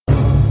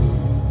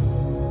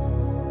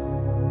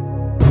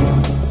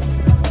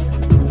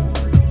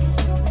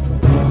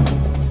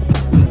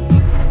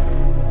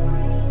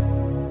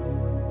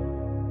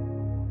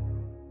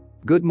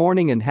Good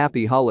morning and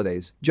happy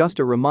holidays. Just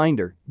a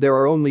reminder, there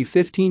are only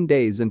 15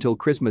 days until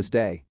Christmas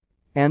Day.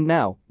 And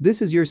now,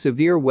 this is your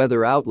severe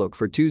weather outlook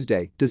for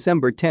Tuesday,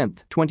 December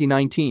 10,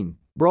 2019,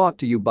 brought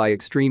to you by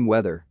Extreme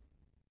Weather.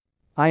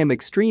 I am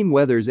Extreme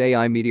Weather's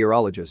AI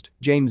meteorologist,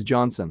 James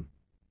Johnson.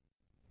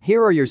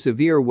 Here are your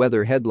severe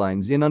weather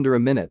headlines in under a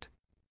minute.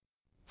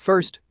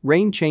 First,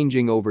 rain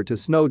changing over to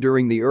snow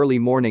during the early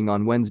morning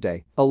on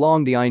Wednesday,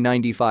 along the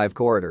I-95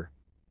 corridor.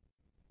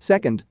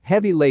 Second,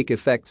 heavy lake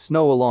effect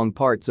snow along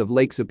parts of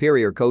Lake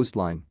Superior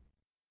coastline.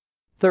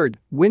 Third,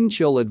 wind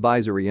chill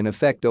advisory in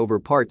effect over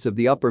parts of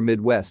the upper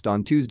Midwest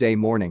on Tuesday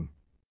morning.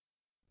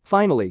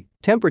 Finally,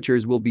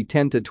 temperatures will be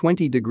 10 to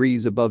 20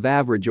 degrees above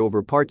average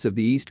over parts of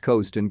the East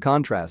Coast. In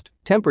contrast,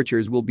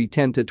 temperatures will be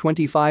 10 to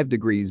 25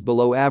 degrees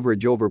below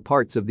average over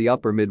parts of the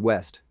upper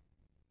Midwest.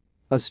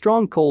 A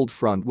strong cold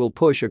front will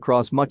push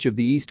across much of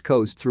the East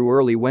Coast through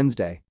early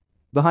Wednesday.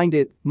 Behind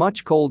it,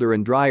 much colder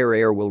and drier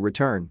air will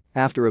return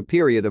after a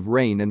period of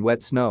rain and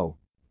wet snow.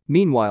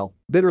 Meanwhile,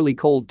 bitterly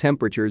cold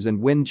temperatures and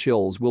wind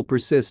chills will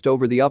persist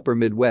over the upper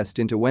Midwest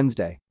into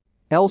Wednesday.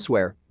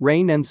 Elsewhere,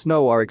 rain and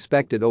snow are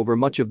expected over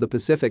much of the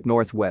Pacific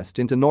Northwest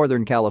into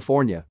Northern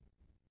California.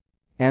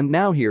 And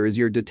now here is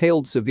your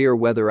detailed severe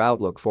weather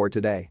outlook for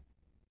today.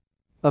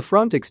 A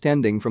front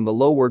extending from the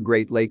lower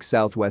Great Lakes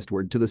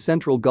southwestward to the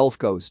central Gulf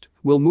Coast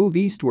will move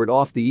eastward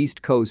off the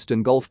East Coast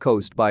and Gulf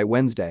Coast by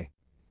Wednesday.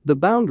 The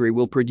boundary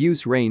will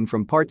produce rain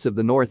from parts of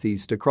the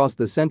northeast across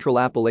the central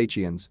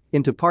Appalachians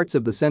into parts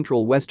of the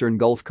central western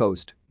Gulf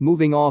Coast,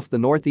 moving off the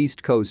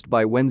northeast coast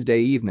by Wednesday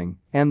evening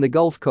and the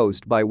Gulf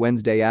Coast by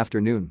Wednesday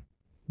afternoon.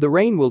 The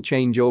rain will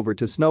change over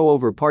to snow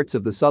over parts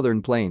of the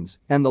southern plains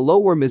and the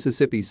lower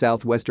Mississippi,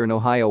 southwestern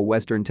Ohio,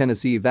 western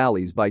Tennessee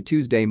valleys by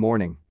Tuesday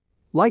morning.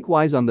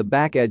 Likewise, on the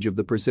back edge of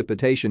the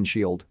precipitation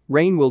shield,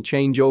 rain will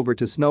change over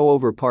to snow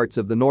over parts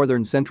of the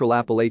northern central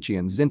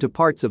Appalachians into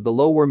parts of the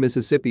lower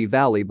Mississippi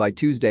Valley by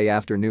Tuesday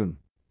afternoon.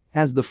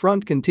 As the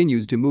front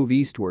continues to move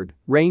eastward,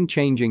 rain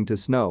changing to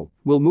snow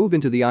will move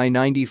into the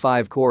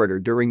I-95 corridor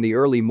during the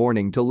early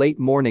morning to late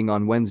morning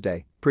on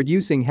Wednesday,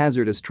 producing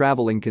hazardous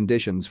traveling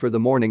conditions for the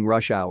morning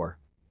rush hour.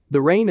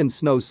 The rain and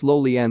snow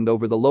slowly end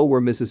over the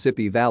lower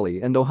Mississippi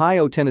Valley and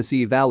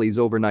Ohio-Tennessee valleys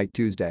overnight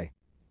Tuesday.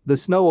 The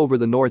snow over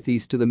the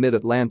northeast to the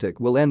mid-Atlantic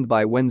will end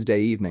by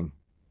Wednesday evening.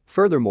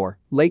 Furthermore,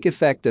 lake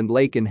effect and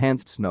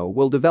lake-enhanced snow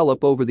will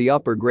develop over the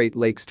upper Great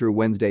Lakes through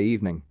Wednesday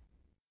evening.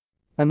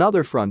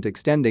 Another front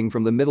extending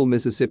from the middle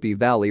Mississippi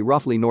Valley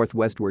roughly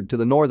northwestward to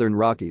the northern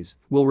Rockies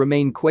will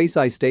remain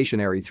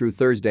quasi-stationary through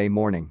Thursday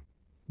morning.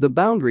 The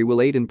boundary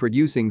will aid in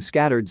producing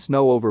scattered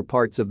snow over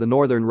parts of the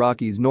northern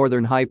Rockies'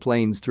 northern high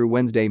plains through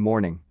Wednesday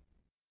morning.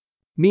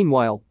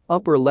 Meanwhile,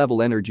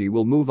 upper-level energy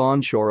will move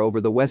onshore over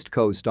the west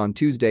coast on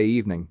Tuesday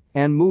evening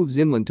and moves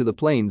inland to the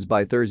plains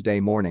by Thursday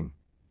morning.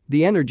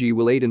 The energy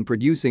will aid in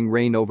producing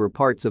rain over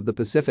parts of the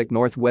Pacific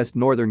Northwest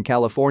northern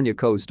California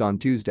coast on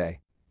Tuesday.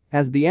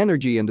 As the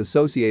energy and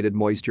associated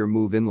moisture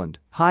move inland,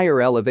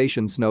 higher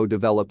elevation snow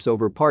develops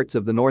over parts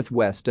of the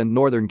northwest and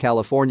northern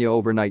California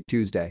overnight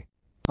Tuesday.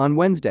 On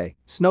Wednesday,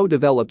 snow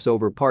develops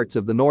over parts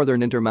of the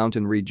northern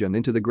Intermountain region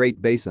into the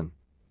Great Basin.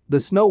 The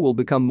snow will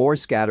become more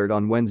scattered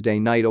on Wednesday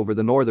night over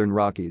the northern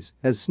Rockies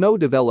as snow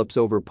develops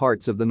over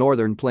parts of the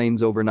northern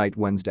plains overnight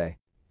Wednesday.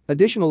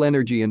 Additional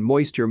energy and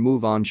moisture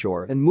move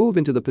onshore and move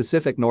into the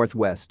Pacific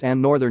Northwest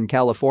and northern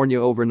California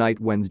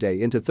overnight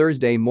Wednesday into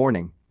Thursday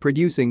morning,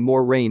 producing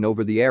more rain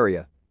over the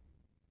area.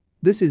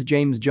 This is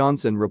James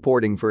Johnson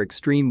reporting for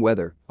Extreme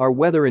Weather. Our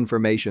weather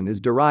information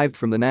is derived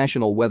from the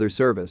National Weather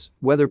Service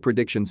Weather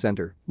Prediction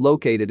Center,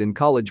 located in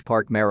College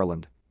Park,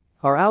 Maryland.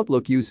 Our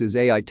outlook uses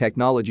AI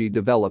technology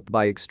developed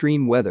by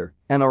Extreme Weather,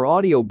 and our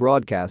audio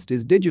broadcast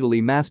is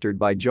digitally mastered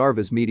by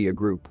Jarvis Media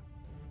Group.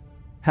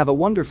 Have a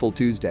wonderful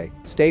Tuesday,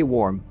 stay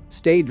warm,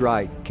 stay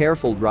dry,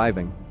 careful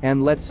driving,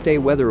 and let's stay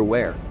weather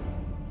aware.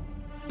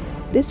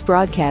 This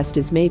broadcast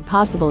is made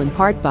possible in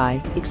part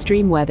by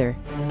Extreme Weather.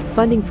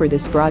 Funding for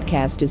this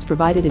broadcast is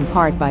provided in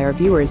part by our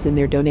viewers and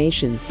their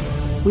donations.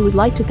 We would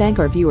like to thank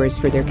our viewers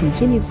for their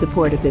continued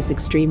support of this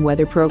Extreme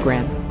Weather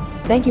program.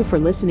 Thank you for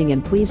listening,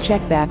 and please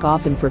check back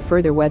often for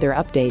further weather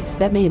updates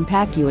that may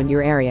impact you and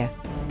your area.